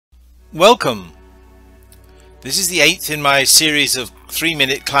Welcome! This is the 8th in my series of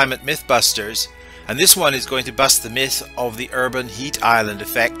 3-minute climate mythbusters, and this one is going to bust the myth of the urban heat island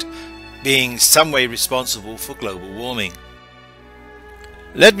effect being some way responsible for global warming.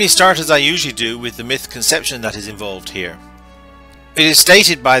 Let me start as I usually do with the myth conception that is involved here. It is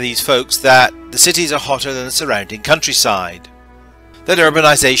stated by these folks that the cities are hotter than the surrounding countryside, that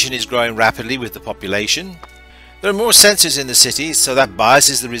urbanization is growing rapidly with the population. There are more sensors in the cities, so that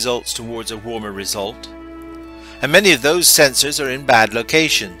biases the results towards a warmer result, and many of those sensors are in bad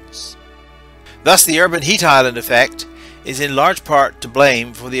locations. Thus the urban heat island effect is in large part to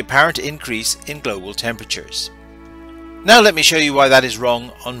blame for the apparent increase in global temperatures. Now let me show you why that is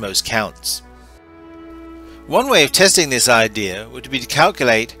wrong on most counts. One way of testing this idea would be to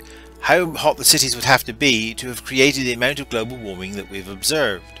calculate how hot the cities would have to be to have created the amount of global warming that we've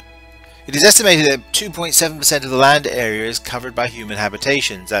observed. It is estimated that 2.7% of the land area is covered by human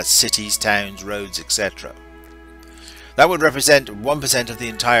habitations, that's cities, towns, roads, etc. That would represent 1% of the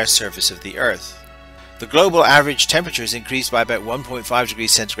entire surface of the Earth. The global average temperatures increased by about 1.5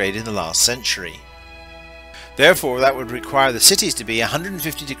 degrees centigrade in the last century. Therefore, that would require the cities to be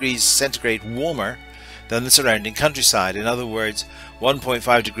 150 degrees centigrade warmer than the surrounding countryside, in other words,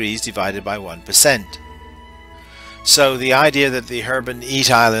 1.5 degrees divided by 1%. So the idea that the urban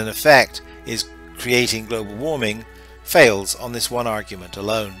heat island effect is creating global warming fails on this one argument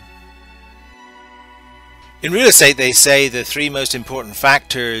alone. In real estate, they say the three most important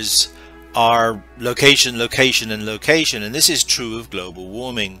factors are location, location, and location, and this is true of global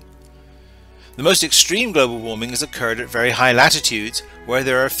warming. The most extreme global warming has occurred at very high latitudes where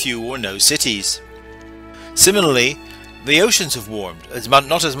there are few or no cities. Similarly, the oceans have warmed,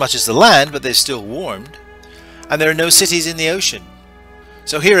 not as much as the land, but they've still warmed, and there are no cities in the ocean.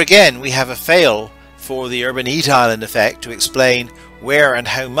 So here again we have a fail for the urban heat island effect to explain where and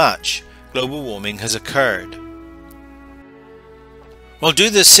how much global warming has occurred. Well, do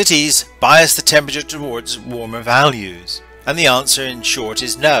the cities bias the temperature towards warmer values? And the answer in short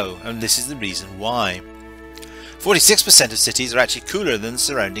is no, and this is the reason why. 46% of cities are actually cooler than the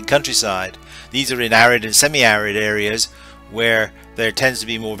surrounding countryside. These are in arid and semi-arid areas where there tends to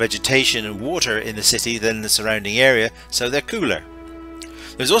be more vegetation and water in the city than the surrounding area, so they're cooler.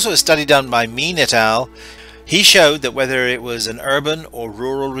 There's also a study done by Mean et al. He showed that whether it was an urban or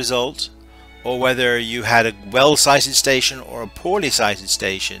rural result, or whether you had a well-sited station or a poorly sited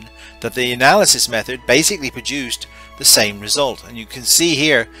station, that the analysis method basically produced the same result. And you can see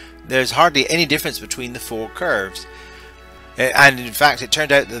here there's hardly any difference between the four curves. And in fact it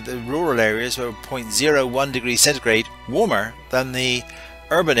turned out that the rural areas were 0.01 degrees centigrade warmer than the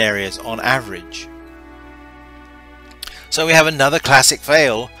urban areas on average. So we have another classic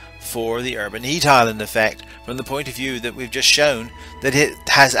fail for the urban heat island effect from the point of view that we've just shown that it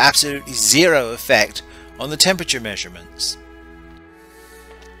has absolutely zero effect on the temperature measurements.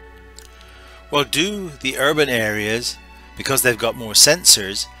 Well, do the urban areas, because they've got more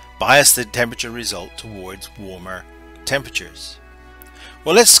sensors, bias the temperature result towards warmer temperatures?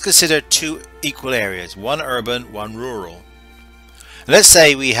 Well, let's consider two equal areas, one urban, one rural. Let's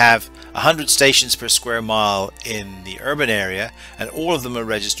say we have 100 stations per square mile in the urban area and all of them are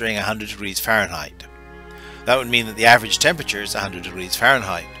registering 100 degrees Fahrenheit. That would mean that the average temperature is 100 degrees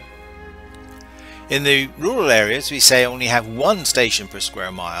Fahrenheit. In the rural areas we say only have one station per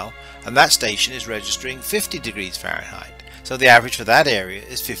square mile and that station is registering 50 degrees Fahrenheit. So the average for that area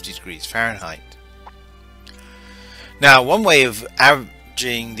is 50 degrees Fahrenheit. Now one way of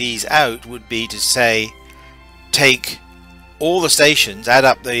averaging these out would be to say take all the stations, add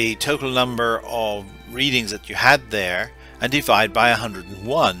up the total number of readings that you had there and divide by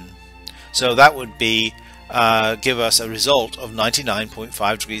 101. So that would be give us a result of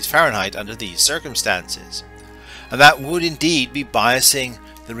 99.5 degrees Fahrenheit under these circumstances. And that would indeed be biasing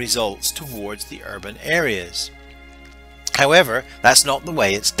the results towards the urban areas. However, that's not the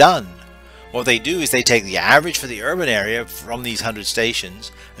way it's done. What they do is they take the average for the urban area from these 100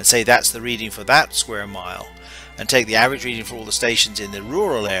 stations and say that's the reading for that square mile, and take the average reading for all the stations in the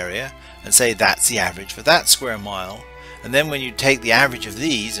rural area and say that's the average for that square mile. And then when you take the average of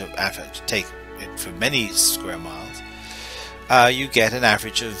these, take it for many square miles, you get an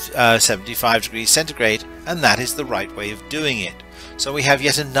average of 75 degrees centigrade, and that is the right way of doing it. So we have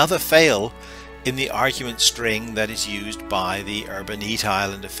yet another fail in the argument string that is used by the urban heat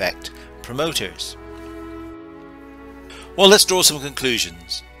island effect promoters. Well, let's draw some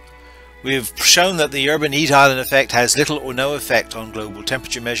conclusions. We've shown that the urban heat island effect has little or no effect on global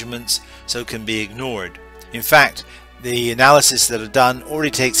temperature measurements, so can be ignored. In fact, The analysis that are done already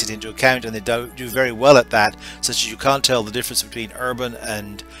takes it into account, and they do very well at that, such as you can't tell the difference between urban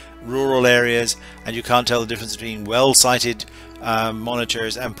and rural areas, and you can't tell the difference between well-sited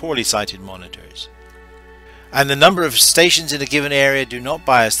monitors and poorly sited monitors. And the number of stations in a given area do not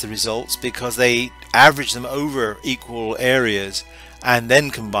bias the results, because they average them over equal areas and then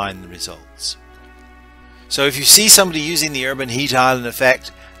combine the results. So if you see somebody using the urban heat island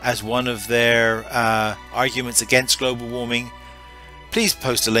effect as one of their arguments against global warming, please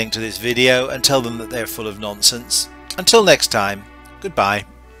post a link to this video and tell them that they're full of nonsense. Until next time, goodbye.